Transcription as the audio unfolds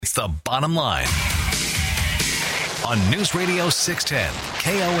It's the bottom line. On News Radio 610,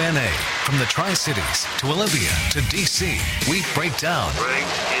 KONA. From the Tri-Cities to Olympia to D.C., we break down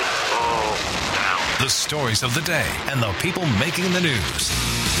the stories of the day and the people making the news.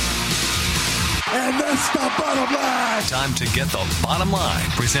 And that's the bottom line. Time to get the bottom line.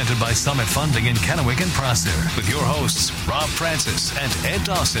 Presented by Summit Funding in Kennewick and Prosser. With your hosts, Rob Francis and Ed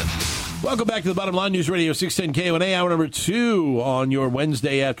Dawson. Welcome back to the Bottom Line, News Radio 610 KONA, hour number 2 on your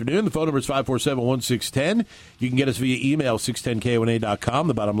Wednesday afternoon. The phone number is 547-1610. You can get us via email, 610KONA.com,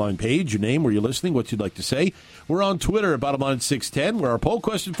 the Bottom Line page, your name, where you're listening, what you'd like to say. We're on Twitter at BottomLine610, where our poll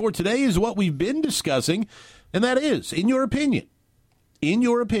question for today is what we've been discussing, and that is, in your opinion,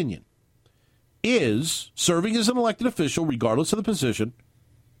 is serving as an elected official, regardless of the position,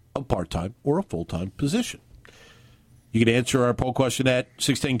 a part-time or a full-time position? You can answer our poll question at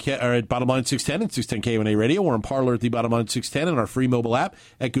 610 or at Bottom Line 610 and 610 KONA Radio, or on Parler at the Bottom Line 610 and our free mobile app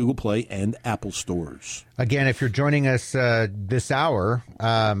at Google Play and Apple stores. Again, if you're joining us this hour,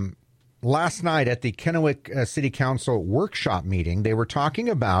 last night at the Kennewick City Council workshop meeting, they were talking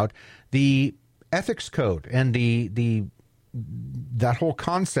about the ethics code and that whole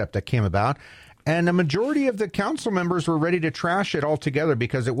concept that came about. And a majority of the council members were ready to trash it altogether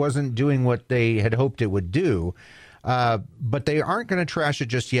because it wasn't doing what they had hoped it would do. But they aren't going to trash it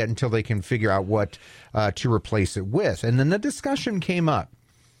just yet until they can figure out what to replace it with. And then the discussion came up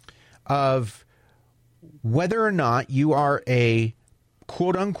of whether or not you are a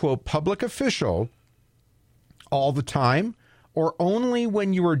quote-unquote public official all the time or only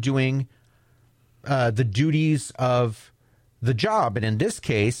when you are doing the duties of the job. And in this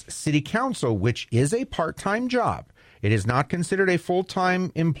case, city council, which is a part-time job. It is not considered a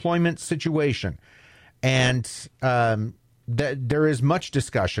full-time employment situation. And there is much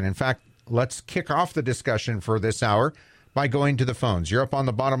discussion. In fact, let's kick off the discussion for this hour by going to the phones. You're up on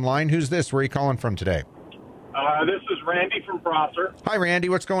the bottom line. Who's this? Where are you calling from today? This is Randy from Prosser. Hi, Randy.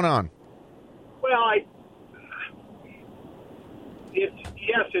 What's going on? Well, it's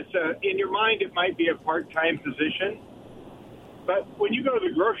in your mind it might be a part-time position, but when you go to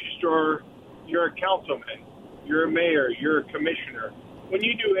the grocery store, you're a councilman, you're a mayor, you're a commissioner. When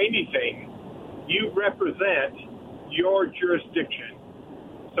you do anything, you represent your jurisdiction.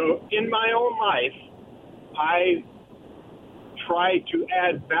 So in my own life, I try to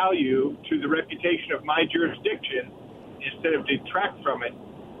add value to the reputation of my jurisdiction instead of detract from it.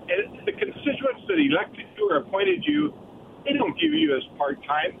 And the constituents that elected you or appointed you, they don't view you as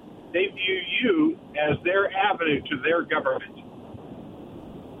part-time. They view you as their avenue to their government.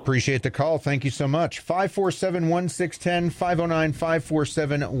 Appreciate the call. Thank you so much. 547-1610,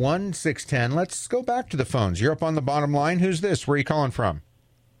 509-547-1610. Let's go back to the phones. You're up on the bottom line. Who's this? Where are you calling from?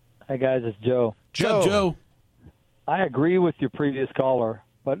 Hi, guys. It's Joe. Joe. I agree with your previous caller,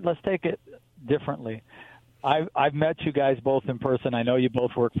 but let's take it differently. I've met you guys both in person. I know you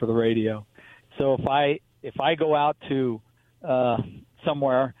both work for the radio. So if I go out to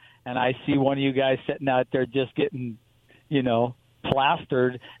somewhere and I see one of you guys sitting out there just getting,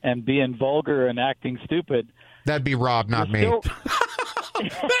 plastered and being vulgar and acting stupid. That'd be Rob, not me.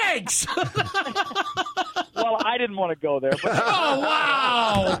 Thanks. Well, I didn't want to go there. But oh,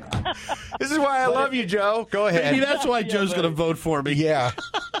 wow. This is why I love you, Joe. Go ahead. Maybe that's why Joe's going to vote for me. Yeah.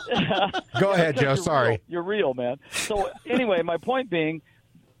 Go ahead, Joe. Sorry. You're real, man. So anyway, my point being,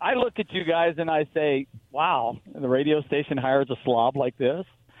 I look at you guys and I say, wow, the radio station hires a slob like this.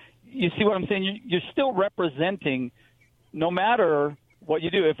 You see what I'm saying? You're still representing no matter what you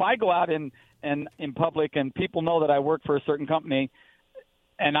do. If I go out in public and people know that I work for a certain company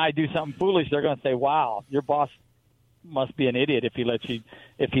and I do something foolish, they're going to say, wow, your boss must be an idiot if he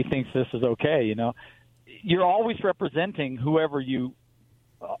thinks this is okay. You're always representing whoever you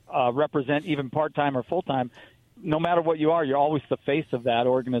represent, even part-time or full-time. No matter what you are, you're always the face of that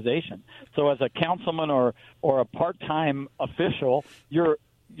organization. So as a councilman or a part-time official, you're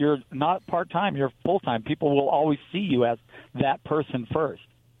not part-time, you're full-time. People will always see you as that person first.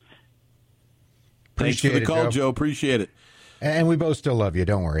 Thanks for the call, Joe. Appreciate it. And we both still love you.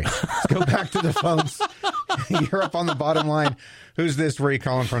 Don't worry. Let's go back to the phones. You're up on the bottom line. Who's this? Where are you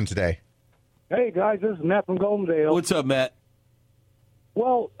calling from today? Hey, guys. This is Matt from Goldendale. What's up, Matt?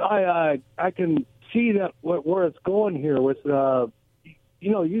 Well, I can see that where it's going here with,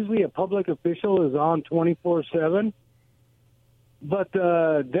 usually a public official is on 24/7. But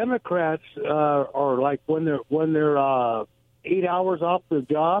Democrats are like when they're 8 hours off the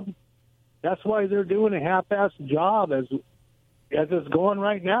job. That's why they're doing a half-assed job as it's going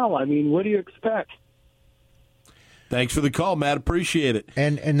right now. I mean, what do you expect? Thanks for the call, Matt. Appreciate it.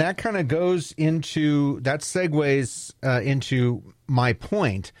 And that kind of goes into, that segues into my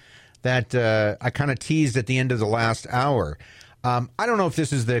point that I kind of teased at the end of the last hour. I don't know if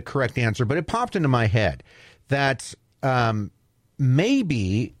this is the correct answer, but it popped into my head that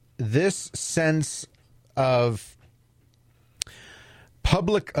maybe this sense of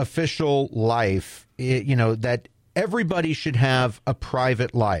public official life, that everybody should have a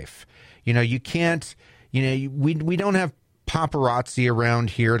private life. You can't, we don't have paparazzi around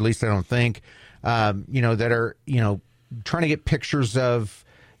here, at least I don't think, that are, trying to get pictures of,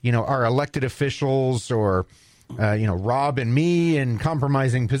 our elected officials or, Rob and me in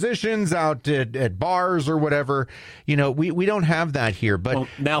compromising positions out at bars or whatever. We don't have that here. But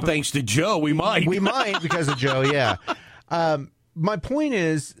now, thanks to Joe, we might. We might because of Joe, yeah. My point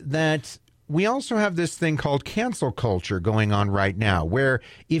is that we also have this thing called cancel culture going on right now, where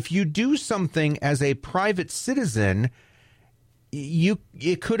if you do something as a private citizen,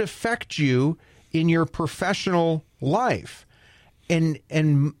 it could affect you in your professional life. And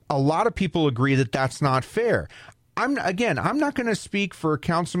a lot of people agree that that's not fair. I'm not going to speak for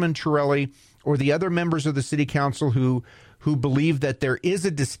Councilman Torelli or the other members of the city council who believe that there is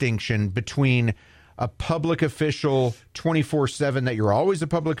a distinction between a public official 24/7, that you're always a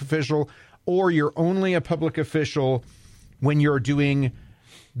public official, or you're only a public official when you're doing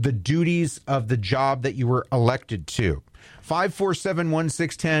the duties of the job that you were elected to.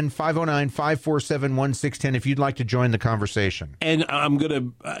 547-1610, 509-547-1610 if you'd like to join the conversation. And I'm going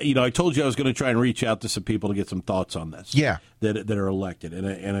to, I told you I was going to try and reach out to some people to get some thoughts on this. Yeah. That are elected.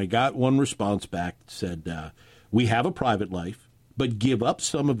 And I got one response back that said, we have a private life, but give up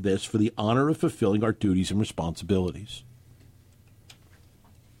some of this for the honor of fulfilling our duties and responsibilities.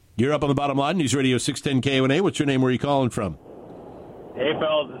 You're up on the bottom line. News Radio 610 KONA. What's your name? Where are you calling from? Hey,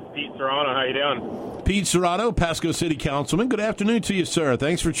 fellas. This is Pete Serrano. How you doing? Pete Serrano, Pasco City Councilman. Good afternoon to you, sir.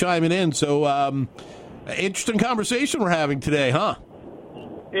 Thanks for chiming in. So, interesting conversation we're having today, huh?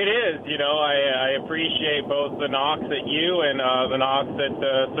 It is. I appreciate both the knocks at you and the knocks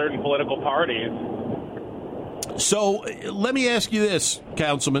at certain political parties. So, let me ask you this,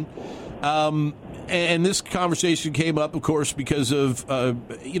 Councilman. And this conversation came up, of course, because of,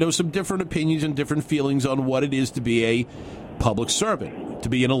 some different opinions and different feelings on what it is to be a public servant, to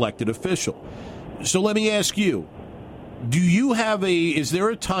be an elected official. So let me ask you, is there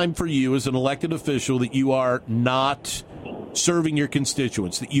a time for you as an elected official that you are not serving your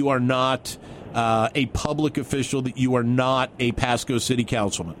constituents, that you are not a public official, that you are not a Pasco City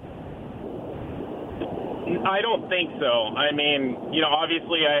Councilman? I don't think so. I mean,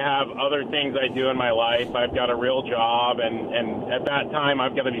 obviously I have other things I do in my life. I've got a real job, and at that time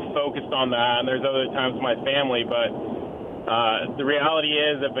I've got to be focused on that, and there's other times with my family, but the reality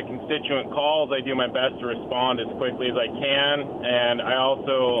is if a constituent calls, I do my best to respond as quickly as I can, and I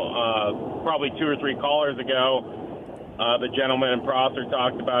also, probably 2 or 3 callers ago, the gentleman in Prosser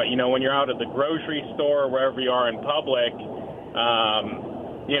talked about, when you're out at the grocery store or wherever you are in public,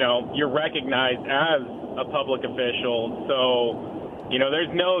 you're recognized as a public official, so, there's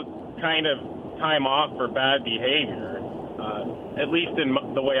no kind of time off for bad behavior, at least in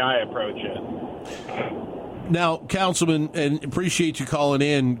the way I approach it. Now, Councilman, and appreciate you calling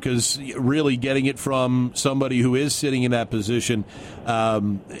in, because really getting it from somebody who is sitting in that position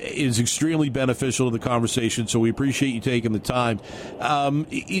is extremely beneficial to the conversation, so we appreciate you taking the time.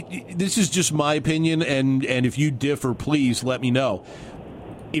 This is just my opinion, and if you differ, please let me know.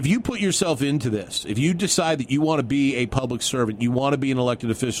 If you put yourself into this, if you decide that you want to be a public servant, you want to be an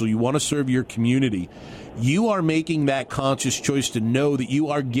elected official, you want to serve your community, you are making that conscious choice to know that you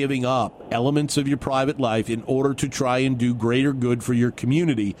are giving up elements of your private life in order to try and do greater good for your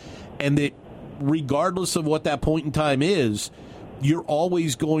community, and that regardless of what that point in time is, you're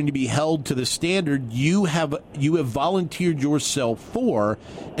always going to be held to the standard you have volunteered yourself for.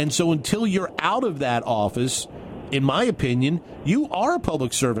 And so until you're out of that office, in my opinion, you are a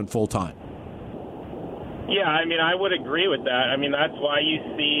public servant full time. Yeah, I would agree with that. That's why you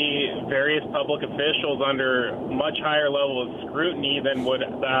see various public officials under much higher level of scrutiny than would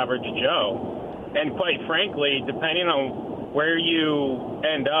the average Joe. And quite frankly, depending on where you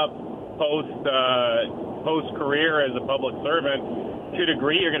end up post-career as a public servant, to a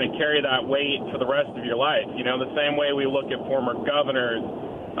degree you're going to carry that weight for the rest of your life. The same way we look at former governors,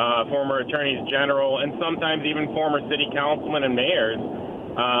 former attorneys general, and sometimes even former city councilmen and mayors.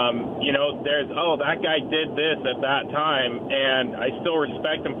 That guy did this at that time, and I still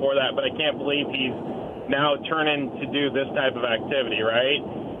respect him for that, but I can't believe he's now turning to do this type of activity, right?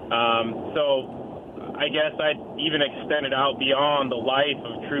 So I guess I'd even extend it out beyond the life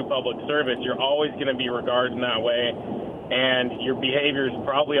of true public service. You're always going to be regarded in that way, and your behavior is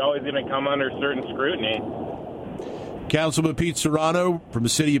probably always going to come under certain scrutiny. Councilman Pete Serrano from the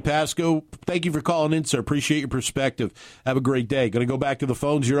city of Pasco, thank you for calling in, sir. Appreciate your perspective. Have a great day. Going to go back to the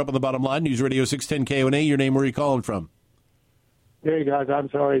phones. You're up on the bottom line. News Radio 610 KONA. Your name, where are you calling from? Hey, guys, I'm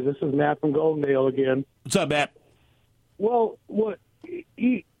sorry. This is Matt from Goldendale again. What's up, Matt? Well,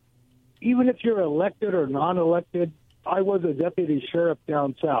 even if you're elected or non-elected, I was a deputy sheriff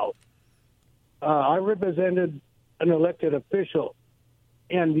down south. I represented an elected official,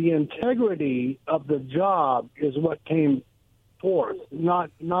 and the integrity of the job is what came forth, not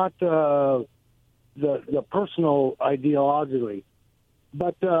the personal ideology.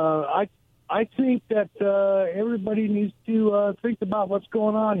 But I think that everybody needs to think about what's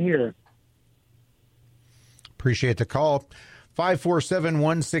going on here. Appreciate the call.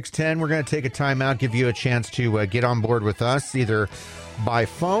 547-1610. We're going to take a time out, give you a chance to get on board with us, either by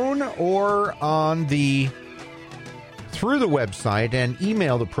phone or through the website, and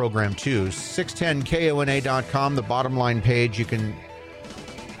email the program to 610kona.com, the bottom line page. You can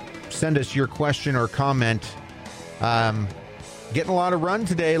send us your question or comment. Getting a lot of run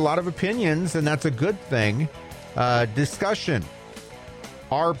today, a lot of opinions, and that's a good thing. Discussion.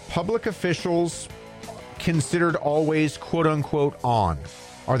 Are public officials considered always quote-unquote on?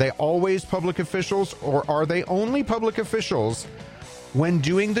 Are they always public officials, or are they only public officials when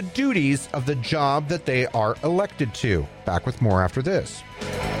doing the duties of the job that they are elected to? Back with more after this.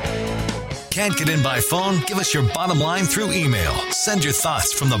 Can't get in by phone? Give us your bottom line through email. Send your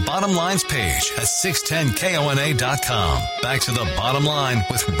thoughts from the bottom lines page at 610kona.com. Back to the bottom line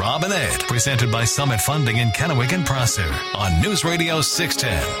with Robb and Ed, presented by Summit Funding in Kennewick and Prosser on News Radio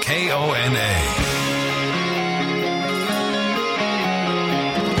 610 KONA.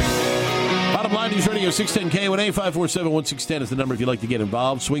 Bottom line, News Radio 610 KONA, 547-1610 is the number if you'd like to get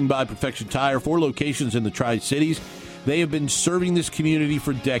involved. Swing by Perfection Tire, 4 locations in the Tri-Cities. They have been serving this community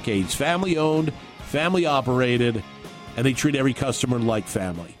for decades. Family-owned, family-operated, and they treat every customer like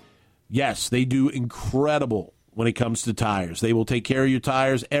family. Yes, they do incredible when it comes to tires. They will take care of your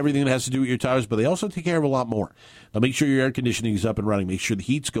tires, everything that has to do with your tires, but they also take care of a lot more. Now, make sure your air conditioning is up and running. Make sure the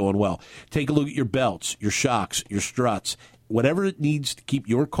heat's going well. Take a look at your belts, your shocks, your struts. Whatever it needs to keep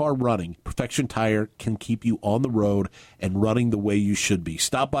your car running, Perfection Tire can keep you on the road and running the way you should be.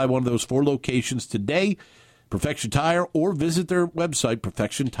 Stop by one of those 4 locations today, Perfection Tire, or visit their website,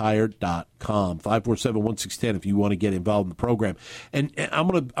 perfectiontire.com. 547-1610 if you want to get involved in the program. And I'm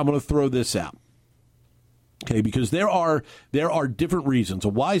gonna throw this out, okay? Because there are different reasons. A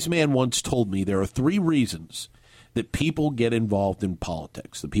wise man once told me there are 3 reasons that people get involved in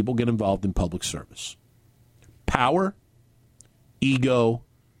politics, that people get involved in public service: power, ego,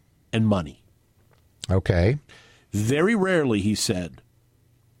 and money. Okay. Very rarely, he said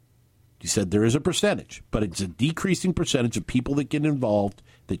there is a percentage, but it's a decreasing percentage of people that get involved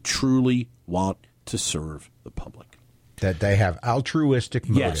that truly want to serve the public. That they have altruistic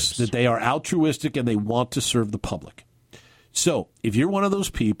motives. Yes, that they are altruistic and they want to serve the public. So if you're one of those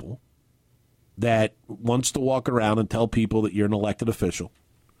people that wants to walk around and tell people that you're an elected official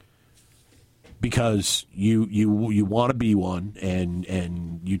because you want to be one,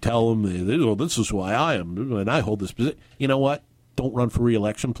 and you tell them, well, this is why I am, and I hold this position, you know what? Don't run for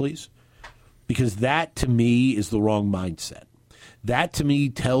re-election, please. Because that, to me, is the wrong mindset. That, to me,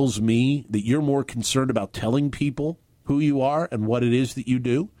 tells me that you're more concerned about telling people who you are and what it is that you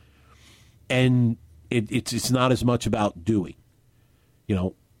do, and it's not as much about doing. You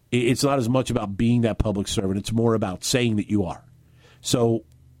know, it's not as much about being that public servant. It's more about saying that you are. So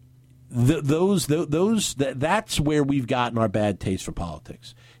that's where we've gotten our bad taste for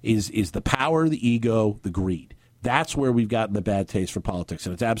politics, is the power, the ego, the greed. That's where we've gotten the bad taste for politics,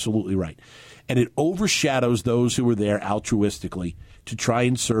 and it's absolutely right. And it overshadows those who are there altruistically to try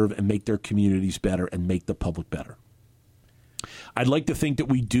and serve and make their communities better and make the public better. I'd like to think that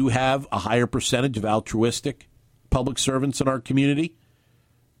we do have a higher percentage of altruistic public servants in our community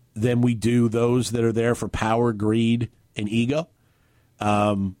than we do those that are there for power, greed, and ego.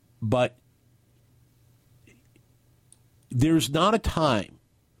 But there's not a time,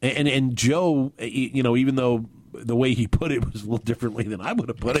 and Joe, you know, even though the way he put it was a little differently than I would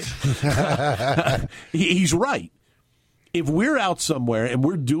have put it, he's right. If we're out somewhere and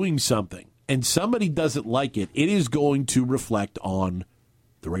we're doing something and somebody doesn't like it, it is going to reflect on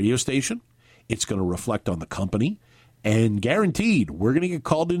the radio station. It's going to reflect on the company. And guaranteed, we're going to get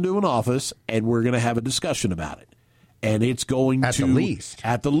called into an office and we're going to have a discussion about it. And it's going at the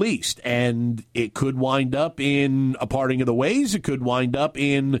least. And it could wind up in a parting of the ways. It could wind up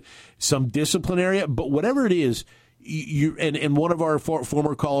in some disciplinary. But whatever it is, and one of our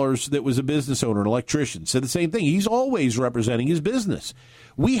former callers that was a business owner, an electrician, said the same thing. He's always representing his business.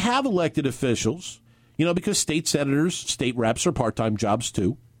 We have elected officials. Because state senators, state reps are part-time jobs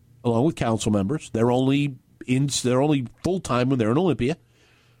too, along with council members. They're only full-time when they're in Olympia.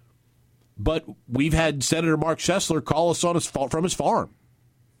 But we've had Senator Mark Schessler call us from his farm.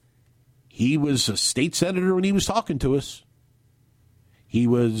 He was a state senator when he was talking to us. He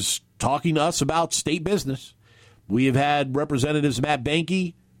was talking to us about state business. We have had Representatives Matt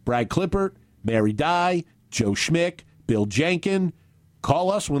Behnke, Brad Klippert, Mary Dye, Joe Schmick, Bill Jenkin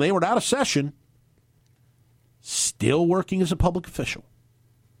call us when they were out of session, still working as a public official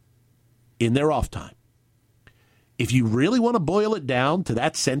in their off time. If you really want to boil it down to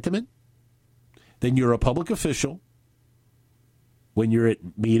that sentiment, then you're a public official when you're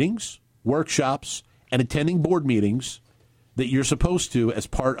at meetings, workshops, and attending board meetings that you're supposed to as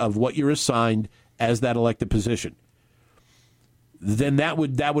part of what you're assigned as that elected position. Then that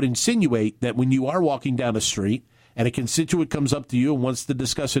would insinuate that when you are walking down a street and a constituent comes up to you and wants to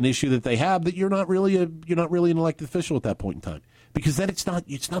discuss an issue that they have, that you're not really an elected official at that point in time, because then it's not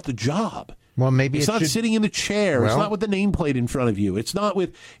the job. Well, maybe it's not sitting in the chair. Well, it's not with the nameplate in front of you. It's not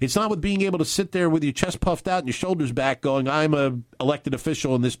with being able to sit there with your chest puffed out and your shoulders back, going, "I'm an elected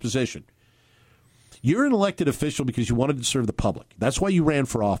official in this position." You're an elected official because you wanted to serve the public. That's why you ran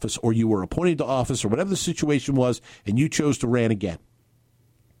for office, or you were appointed to office, or whatever the situation was, and you chose to run again.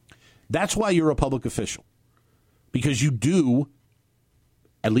 That's why you're a public official, because you do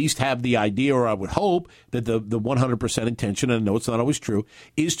at least have the idea, or I would hope, that the 100% intention, and I know it's not always true,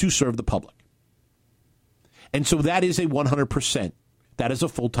 is to serve the public. And so that is a 100%. That is a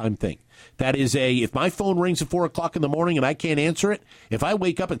full-time thing. That is if my phone rings at 4 o'clock in the morning and I can't answer it, if I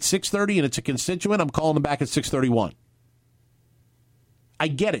wake up at 6:30 and it's a constituent, I'm calling them back at 6:31. I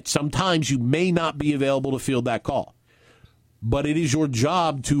get it. Sometimes you may not be available to field that call. But it is your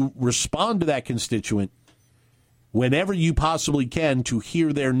job to respond to that constituent whenever you possibly can to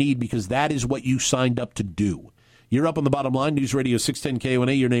hear their need, because that is what you signed up to do. You're up on the bottom line. News Radio 610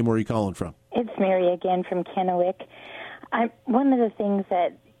 KONA. Your name, where are you calling from? It's Mary again from Kennewick. One of the things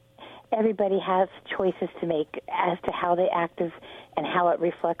that everybody has choices to make as to how they act and how it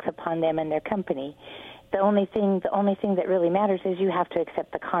reflects upon them and their company. The only thing that really matters is you have to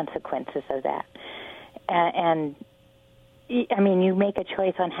accept the consequences of that. And you make a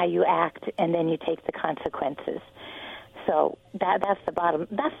choice on how you act, and then you take the consequences. So that's the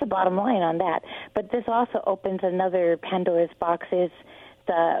bottom line on that. But this also opens another Pandora's box. Is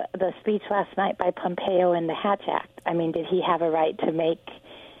the speech last night by Pompeo and the Hatch Act. Did he have a right to make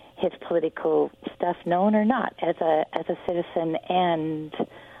his political stuff known or not as a citizen and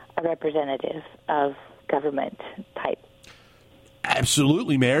a representative of government type?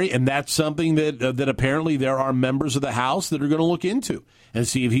 Absolutely, Mary, and that's something that apparently there are members of the House that are going to look into and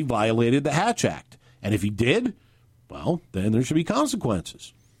see if he violated the Hatch Act. And if he did, well, then there should be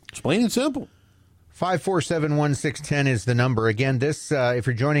consequences. It's plain and simple. 547-1610 is the number. Again, this, if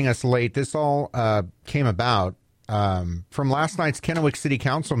you're joining us late, this all came about from last night's Kennewick City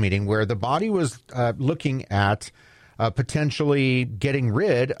Council meeting, where the body was looking at potentially getting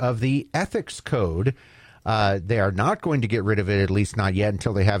rid of the ethics code. They are not going to get rid of it, at least not yet,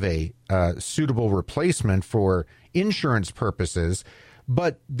 until they have a suitable replacement for insurance purposes.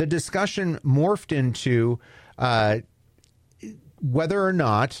 But the discussion morphed into whether or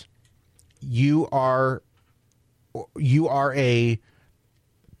not you are a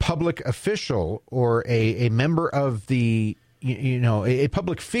public official or a member of the, a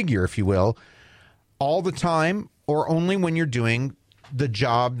public figure, if you will, all the time, or only when you're doing the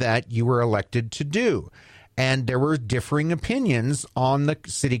job that you were elected to do. And there were differing opinions on the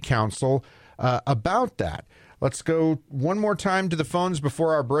city council about that. Let's go one more time to the phones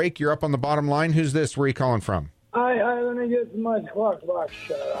before our break. You're up on the bottom line. Who's this? Where are you calling from? Hi, let me get my squawk box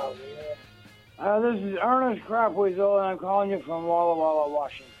shut off here. This is Ernest Crapweasel, and I'm calling you from Walla Walla,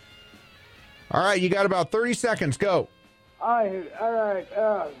 Washington. All right, you got about 30 seconds. Go. All right.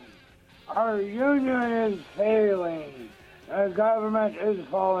 Our union is failing. Our government is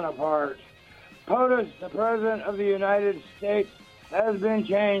falling apart. POTUS, the President of the United States, has been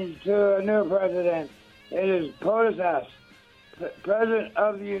changed to a new president. It is POTUS S, President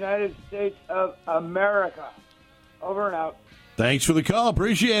of the United States of America. Over and out. Thanks for the call.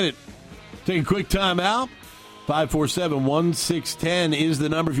 Appreciate it. Take a quick time out. 547-1610 is the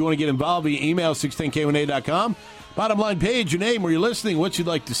number if you want to get involved via email, 610KONA.com. Bottom line page, your name, where you're listening, what you'd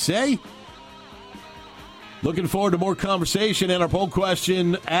like to say. Looking forward to more conversation and our poll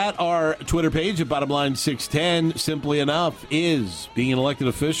question at our Twitter page at BottomLine610. Simply enough, is being an elected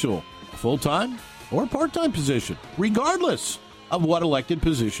official a full-time or a part-time position, regardless of what elected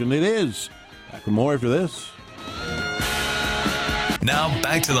position it is? Back with more after this. Now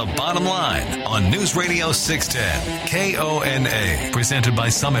back to the bottom line on News Radio 610 KONA, presented by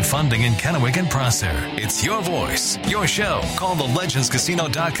Summit Funding in Kennewick and Prosser. It's your voice, your show. Call the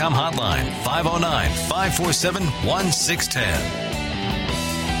legendscasino.com hotline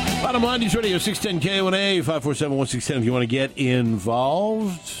 509-547-1610. Bottom line, News Radio 610 KONA 547-1610 if you want to get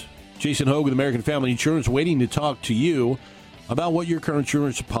involved. Jason Hogue with American Family Insurance waiting to talk to you about what your current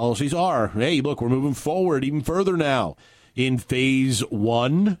insurance policies are. Hey, look, we're moving forward even further now. In phase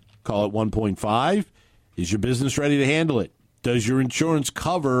 1, call it 1.5, is your business ready to handle it? Does your insurance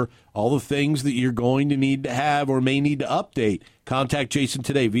cover all the things that you're going to need to have or may need to update? Contact Jason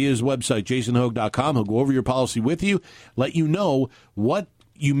today via his website, jasonhogue.com. He'll go over your policy with you, let you know what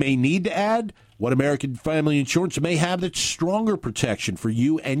you may need to add, what American Family Insurance may have that's stronger protection for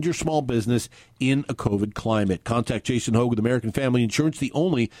you and your small business in a COVID climate. Contact Jason Hogue with American Family Insurance, the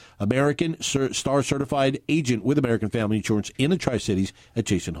only American Star Certified agent with American Family Insurance in the Tri-Cities at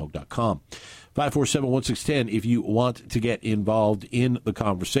jasonhogue.com. 547-1610 if you want to get involved in the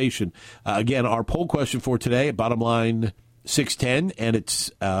conversation. Again, our poll question for today, bottom line 610, and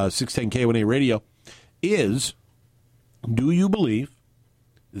it's 610 KONA Radio, is, do you believe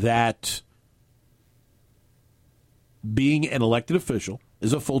that being an elected official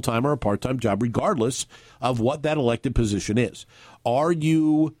is a full-time or a part-time job, regardless of what that elected position is? Are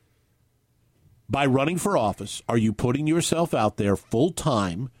you, by running for office, are you putting yourself out there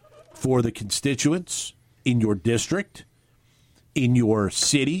full-time for the constituents in your district, in your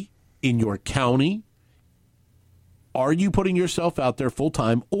city, in your county? Are you putting yourself out there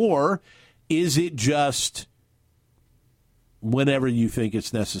full-time, or is it just whenever you think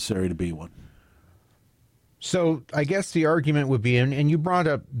it's necessary to be one? So I guess the argument would be, and you brought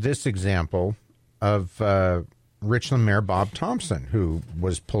up this example of Richland Mayor Bob Thompson, who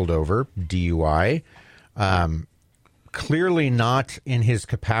was pulled over, DUI, clearly not in his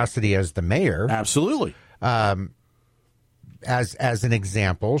capacity as the mayor. Absolutely. As an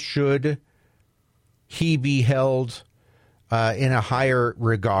example, should he be held in a higher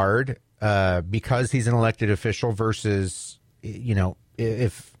regard because he's an elected official versus,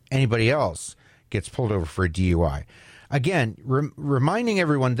 if anybody else gets pulled over for a DUI? Again, reminding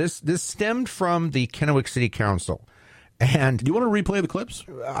everyone, this stemmed from the Kennewick City Council. And do you want to replay the clips?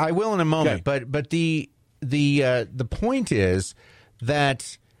 I will in a moment. Okay. But the point is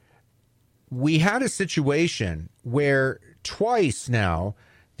that we had a situation where twice now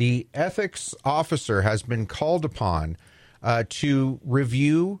the ethics officer has been called upon to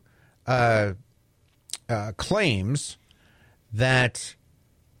review claims that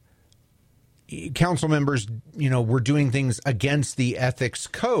council members, were doing things against the ethics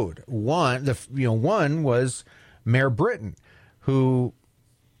code. One was Mayor Britton, who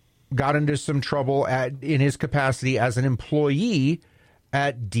got into some trouble in his capacity as an employee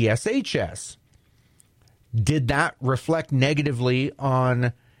at DSHS. Did that reflect negatively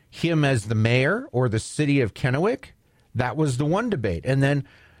on him as the mayor or the city of Kennewick? That was the one debate. And then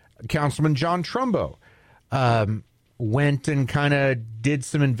Councilman John Trumbo went and kind of did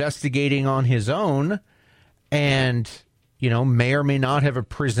some investigating on his own and, may or may not have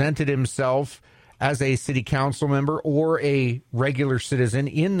presented himself as a city council member or a regular citizen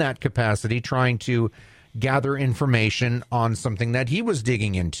in that capacity, trying to gather information on something that he was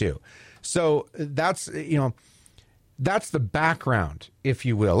digging into. So that's the background, if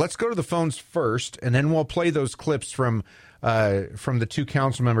you will. Let's go to the phones first, and then we'll play those clips from the two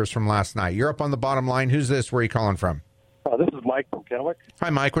council members from last night. You're up on the bottom line. Who's this? Where are you calling from? This is Mike from Kennewick.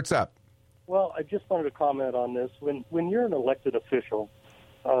 Hi, Mike. What's up? Well, I just wanted to comment on this. When you're an elected official,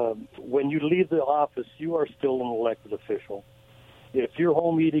 when you leave the office, you are still an elected official. If you're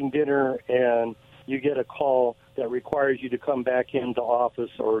home eating dinner and you get a call that requires you to come back into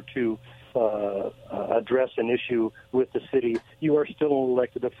office or to address an issue with the city, you are still an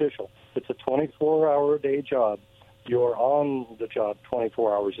elected official. It's a 24-hour-a-day job. You're on the job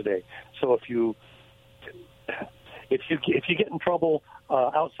 24 hours a day. So if you get in trouble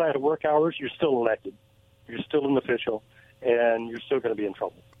outside of work hours, you're still elected. You're still an official, and you're still going to be in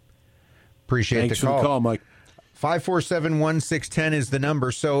trouble. Appreciate Thanks the call. For the call, Mike. 547-1610 is the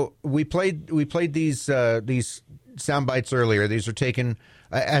number. So we played these sound bites earlier. These are taken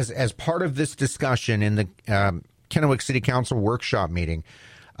as part of this discussion in the Kennewick City Council workshop meeting.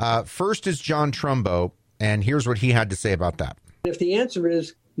 First is John Trumbo, and here's what he had to say about that. If the answer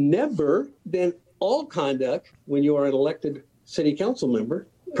is never, then all conduct when you are an elected city council member,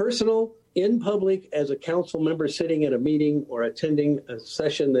 personal, in public, as a council member sitting at a meeting or attending a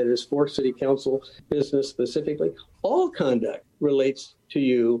session that is for city council business specifically, all conduct relates to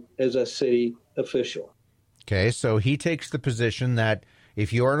you as a city official. Okay, so he takes the position that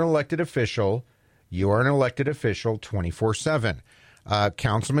if you are an elected official, you are an elected official 24/7.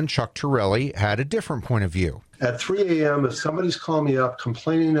 Councilman Chuck Torelli had a different point of view. At 3 a.m., if somebody's calling me up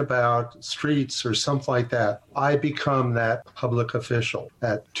complaining about streets or something like that, I become that public official.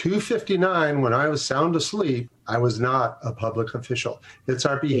 At 2:59, when I was sound asleep, I was not a public official. It's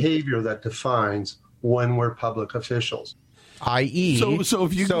our behavior that defines when we're public officials. I.e., so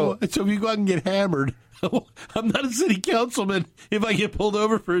if you go out and get hammered, I'm not a city councilman if I get pulled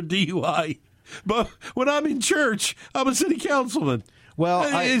over for a DUI. But when I'm in church, I'm a city councilman. Well,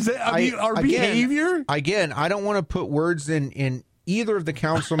 our behavior? Again, I don't want to put words in either of the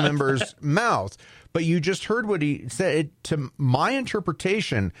council members' mouths, but you just heard what he said. To my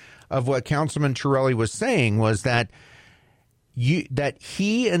interpretation of what Councilman Torelli was saying was that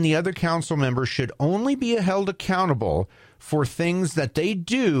he and the other council members should only be held accountable for things that they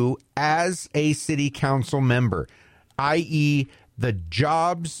do as a city council member, i.e., the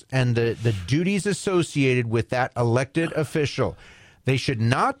jobs and the duties associated with that elected official. They should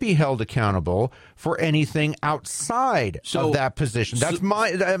not be held accountable for anything outside of that position. That's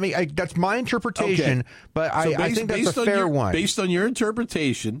that's my interpretation, okay. But I think that's a fair one. Based on your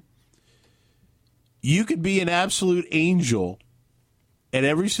interpretation, you could be an absolute angel at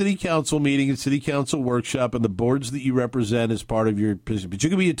every city council meeting and city council workshop and the boards that you represent as part of your position. But you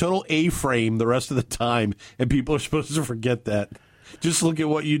can be a total A-frame the rest of the time, and people are supposed to forget that. Just look at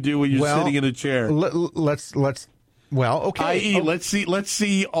what you do when you're sitting in a chair. Let's okay. I.e., let's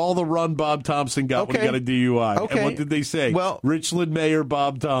see all the run Bob Thompson got when he got a DUI. Okay. And what did they say? Well, Richland Mayor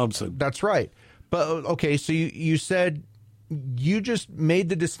Bob Thompson. That's right. But okay, so you said you just made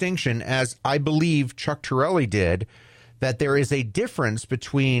the distinction, as I believe Chuck Torelli did, that there is a difference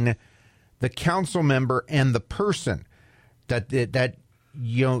between the council member and the person. That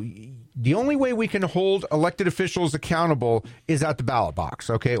you know, the only way we can hold elected officials accountable is at the ballot box,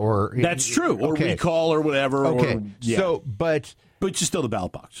 okay? Or that's true, or recall or whatever. Okay, So, but you're still the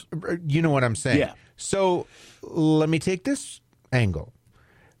ballot box. You know what I'm saying? Yeah. So let me take this angle.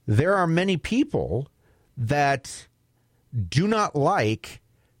 There are many people that do not like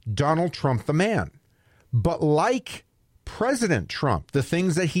Donald Trump the man, but like President Trump, the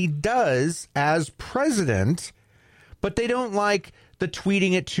things that he does as president, but they don't like the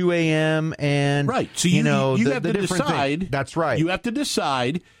tweeting at 2 a.m. and right. So you have to decide. Things. That's right. You have to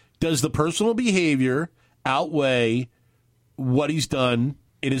decide: does the personal behavior outweigh what he's done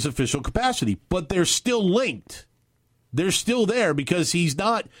in his official capacity? But they're still linked. They're still there because he's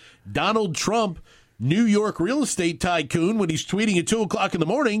not Donald Trump, New York real estate tycoon, when he's tweeting at 2 o'clock in the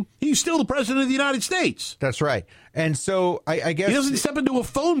morning. He's still the president of the United States. That's right. And so I guess he doesn't step into a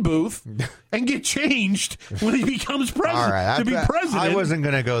phone booth and get changed when he becomes president. All right, to be president. I wasn't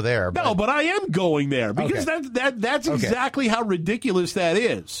going to go there. No, but I am going there because that's exactly how ridiculous that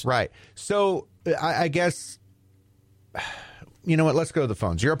is. Right. So I guess, you know what? Let's go to the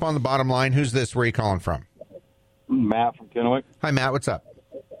phones. You're up on the bottom line. Who's this? Where are you calling from? Matt from Kennewick. Hi, Matt. What's up?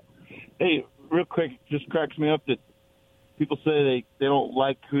 Hey, real quick, just cracks me up that people say they don't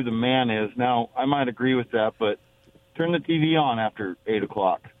like who the man is. Now, I might agree with that, but turn the TV on after 8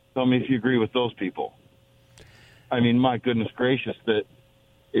 o'clock. Tell me if you agree with those people. I mean, my goodness gracious, that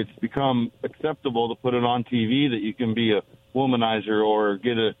it's become acceptable to put it on TV that you can be a womanizer or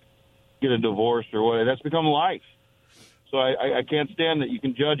get a divorce or whatever. That's become life. So I can't stand that you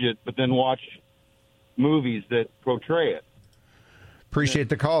can judge it, but then watch movies that portray it. Appreciate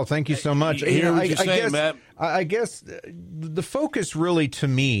the call. Thank you so much. I guess the focus really to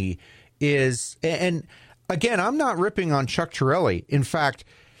me is, and again, I'm not ripping on Chuck Torelli. In fact,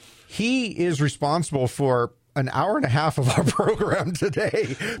 he is responsible for an hour and a half of our program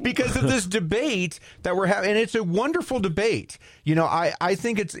today because of this debate that we're having. And it's a wonderful debate. You know, I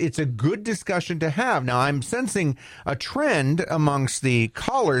think it's a good discussion to have. Now, I'm sensing a trend amongst the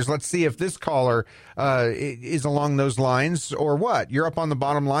callers. Let's see if this caller is along those lines or what. You're up on the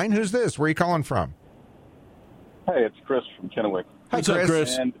bottom line. Who's this? Where are you calling from? Hey, it's Chris from Kennewick. Hi, What's up,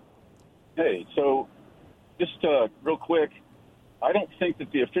 Chris? And, hey, so just real quick, I don't think that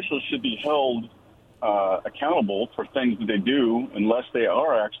the officials should be held accountable for things that they do unless they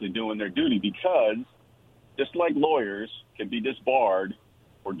are actually doing their duty, because just like lawyers can be disbarred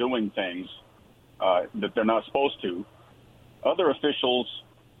for doing things that they're not supposed to, other officials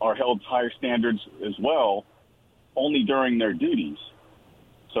are held to higher standards as well, only during their duties.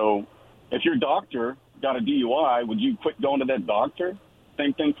 So if your doctor got a DUI, would you quit going to that doctor?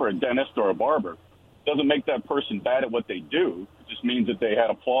 Same thing for a dentist or a barber. Doesn't make that person bad at what they do. It just means that they had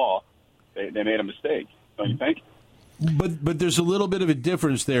a flaw. They made a mistake, don't you think? But there's a little bit of a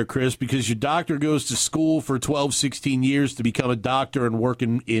difference there, Chris, because your doctor goes to school for 12, 16 years to become a doctor and work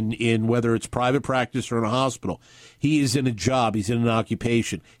in whether it's private practice or in a hospital. He is in a job. He's in an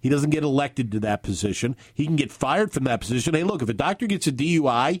occupation. He doesn't get elected to that position. He can get fired from that position. Hey, look, if a doctor gets a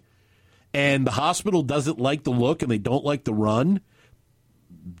DUI and the hospital doesn't like the look and they don't like the run,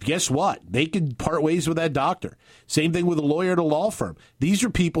 guess what? They could part ways with that doctor. Same thing with a lawyer at a law firm. These are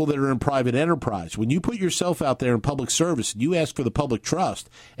people that are in private enterprise. When you put yourself out there in public service and you ask for the public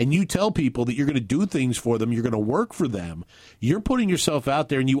trust and you tell people that you're going to do things for them, you're going to work for them, you're putting yourself out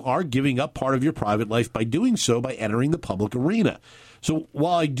there and you are giving up part of your private life by doing so, by entering the public arena. So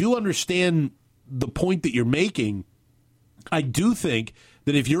while I do understand the point that you're making, I do think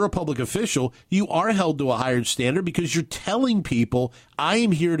that if you're a public official, you are held to a higher standard because you're telling people, I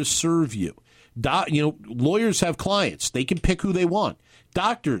am here to serve you. Lawyers have clients. They can pick who they want.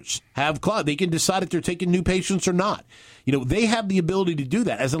 Doctors have clients. They can decide if they're taking new patients or not. They have the ability to do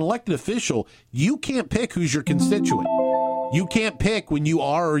that. As an elected official, you can't pick who's your constituent. You can't pick when you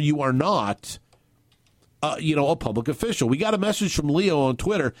are or you are not a public official. We got a message from Leo on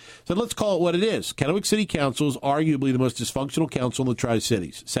Twitter. Said, let's call it what it is. Kennewick City Council is arguably the most dysfunctional council in the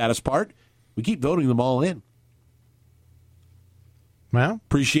Tri-Cities. Saddest part, we keep voting them all in. Well,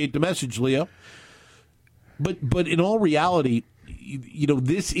 appreciate the message, Leo. But in all reality,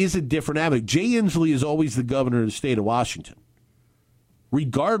 this is a different avenue. Jay Inslee is always the governor of the state of Washington.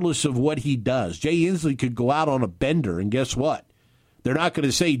 Regardless of what he does, Jay Inslee could go out on a bender, and guess what? They're not going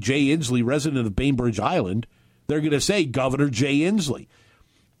to say Jay Inslee, resident of Bainbridge Island. They're going to say Governor Jay Inslee.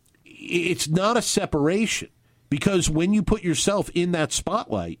 It's not a separation because when you put yourself in that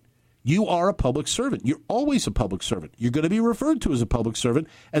spotlight, you are a public servant. You're always a public servant. You're going to be referred to as a public servant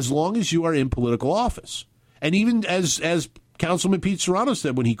as long as you are in political office. And even as Councilman Pete Serrano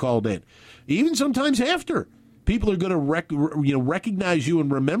said when he called in, even sometimes after, people are going to recognize you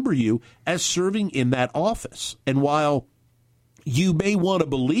and remember you as serving in that office. And while you may want to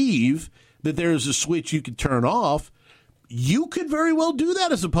believe that there is a switch you could turn off, you could very well do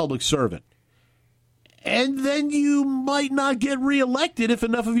that as a public servant. And then you might not get reelected if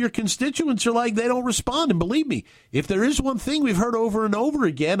enough of your constituents are like, they don't respond. And believe me, if there is one thing we've heard over and over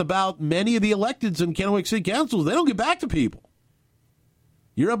again about many of the electeds in Kennewick City Council, they don't get back to people.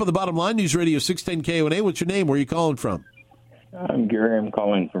 You're up at the Bottom Line, News Radio 610 KONA. What's your name? Where are you calling from? I'm Gary. I'm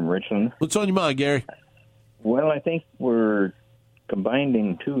calling from Richland. What's on your mind, Gary? Well, I think we're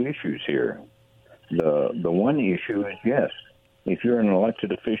combining two issues here. The one issue is, yes, if you're an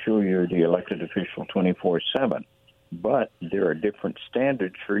elected official, you're the elected official 24/7. But there are different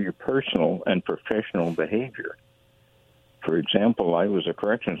standards for your personal and professional behavior. For example, I was a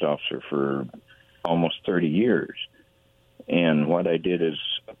corrections officer for almost 30 years. And what I did as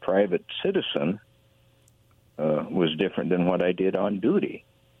a private citizen was different than what I did on duty.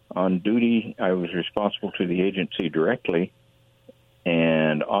 On duty, I was responsible to the agency directly.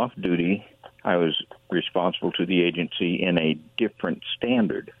 And off duty, I was responsible to the agency in a different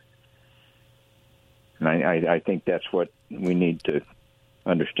standard. And I think that's what we need to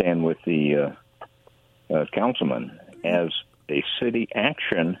understand with the councilman. As a city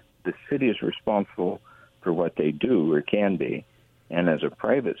action, the city is responsible for what they do or can be. And as a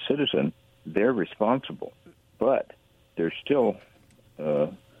private citizen, they're responsible. But they're still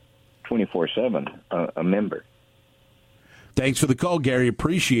 24/7 a member. Thanks for the call, Gary.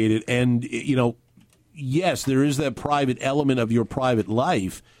 Appreciate it. And, yes, there is that private element of your private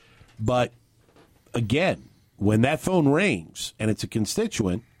life. But, again, when that phone rings and it's a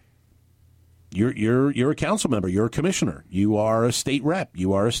constituent, you're a council member. You're a commissioner. You are a state rep.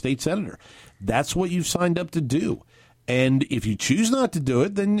 You are a state senator. That's what you've signed up to do. And if you choose not to do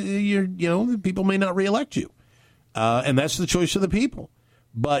it, then people may not reelect you. And that's the choice of the people.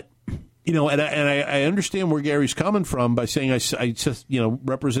 But I understand where Gary's coming from by saying I just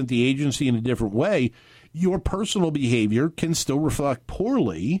represent the agency in a different way. Your personal behavior can still reflect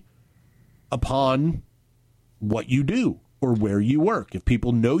poorly upon what you do or where you work. If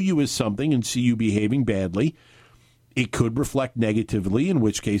people know you as something and see you behaving badly, it could reflect negatively, in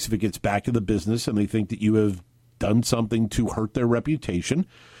which case if it gets back to the business and they think that you have done something to hurt their reputation,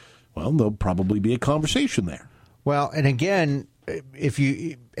 well, there'll probably be a conversation there. Well, and again, if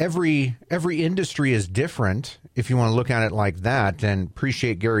you every industry is different, if you want to look at it like that, and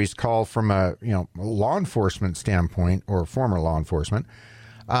appreciate Gary's call from a law enforcement standpoint or former law enforcement.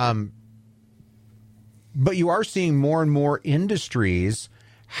 But you are seeing more and more industries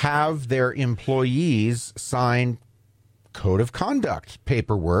have their employees sign code of conduct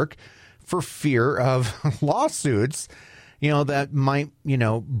paperwork for fear of lawsuits. that might,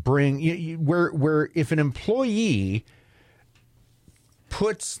 bring where if an employee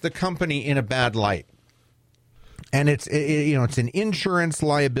puts the company in a bad light, and it's an insurance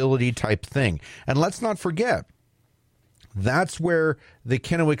liability type thing. And let's not forget, that's where the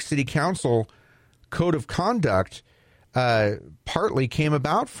Kennewick City Council Code of Conduct partly came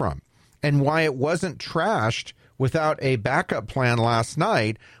about from. And why it wasn't trashed without a backup plan last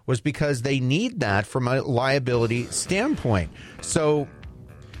night was because they need that from a liability standpoint. So,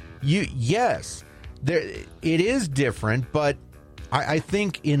 yes, it is different, but I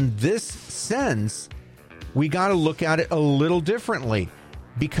think in this sense, we got to look at it a little differently,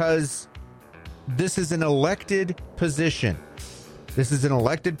 because this is an elected position.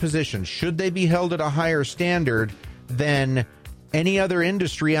 Should they be held at a higher standard than any other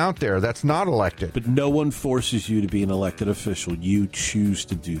industry out there that's not elected? But no one forces you to be an elected official. You choose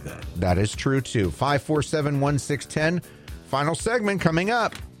to do that. That is true, too. 547-1610. Final segment coming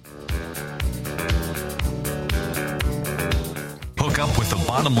up. Hook up with the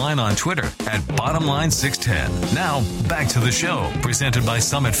Bottom Line on Twitter at BottomLine610. Now, back to the show, presented by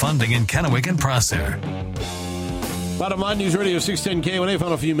Summit Funding in Kennewick and Prosser. Bottom Line News Radio 610 KONA.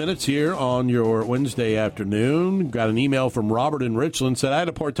 Final few minutes here on your Wednesday afternoon. Got an email from Robert in Richland. Said, I had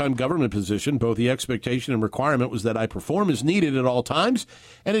a part-time government position. Both the expectation and requirement was that I perform as needed at all times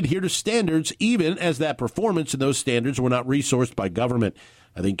and adhere to standards, even as that performance and those standards were not resourced by government.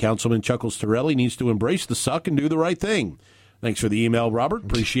 I think Councilman Chuckles Torelli needs to embrace the suck and do the right thing. Thanks for the email, Robert.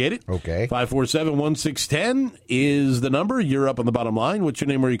 Appreciate it. Okay. 547-1610 is the number. You're up on the Bottom Line. What's your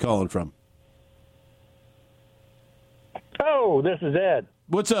name? Where are you calling from? Oh, this is Ed.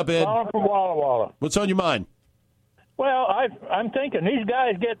 What's up, Ed? Calling from Walla Walla. What's on your mind? Well, I'm thinking these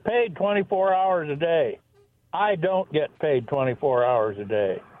guys get paid 24 hours a day. I don't get paid 24 hours a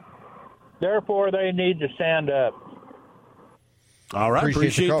day. Therefore, they need to stand up. All right.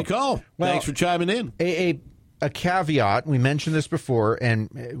 Appreciate the call. Well, thanks for chiming in. A caveat, we mentioned this before, and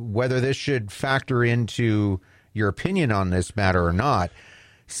whether this should factor into your opinion on this matter or not,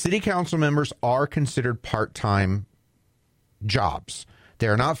 city council members are considered part-time jobs.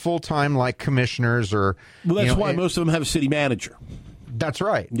 They're not full-time like commissioners or... Well, that's why most of them have a city manager. That's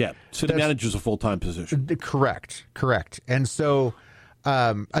right. Yeah, city manager is a full-time position. Correct. And so,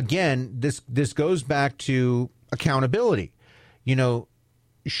 again, this goes back to accountability.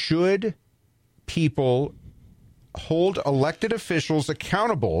 Should people hold elected officials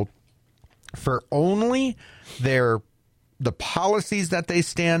accountable for only the policies that they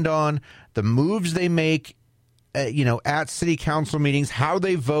stand on, the moves they make, at city council meetings, how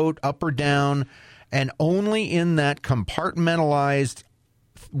they vote up or down, and only in that compartmentalized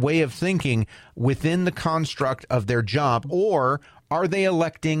way of thinking within the construct of their job, or are they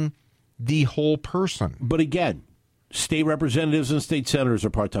electing the whole person? But again, state representatives and state senators are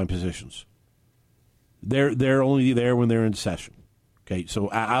part-time positions. They're only there when they're in session. Okay, so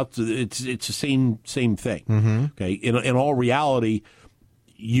it's the same thing. Mm-hmm. Okay, in all reality,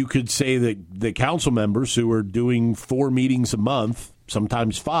 you could say that the council members who are doing 4 meetings a month,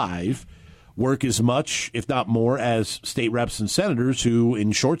 sometimes 5, work as much, if not more, as state reps and senators who,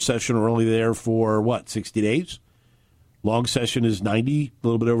 in short session, are only there for 60 days. Long session is 90, a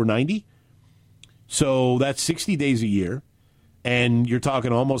little bit over 90. So that's 60 days a year. And you're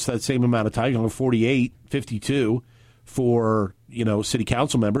talking almost that same amount of time, 48, 52 for, city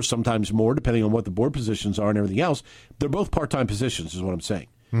council members, sometimes more, depending on what the board positions are and everything else. They're both part-time positions, is what I'm saying.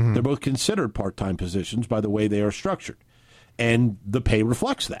 Mm-hmm. They're both considered part-time positions by the way they are structured. And the pay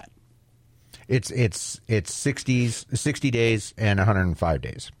reflects that. It's 60 days and 105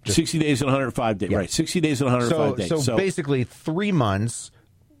 days. 60 days and 105 days, yeah. Right. 60 days and 105 days. So basically 3 months.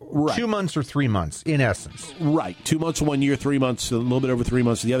 Right. 2 months or 3 months, in essence. Right. 2 months 1 year, 3 months, a little bit over 3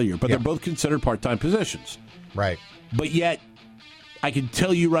 months the other year. But they're both considered part-time positions. Right. But yet, I can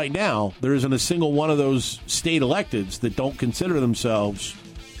tell you right now, there isn't a single one of those state electeds that don't consider themselves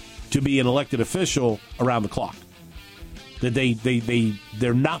to be an elected official around the clock. That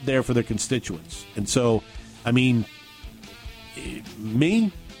they're not there for their constituents. And so, you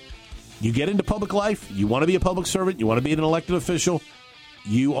get into public life, you want to be a public servant, you want to be an elected official,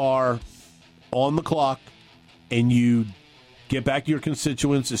 you are on the clock, and you get back to your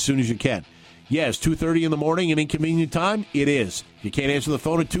constituents as soon as you can. Yes, 2:30 in the morning, an inconvenient time? It is. You can't answer the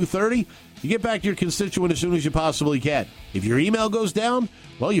phone at 2:30? You get back to your constituent as soon as you possibly can. If your email goes down,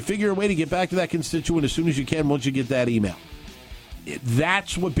 well, you figure a way to get back to that constituent as soon as you can once you get that email.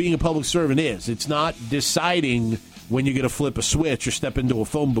 That's what being a public servant is. It's not deciding when you're going to flip a switch or step into a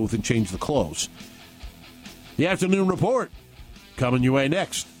phone booth and change the clothes. The Afternoon Report coming your way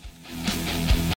next.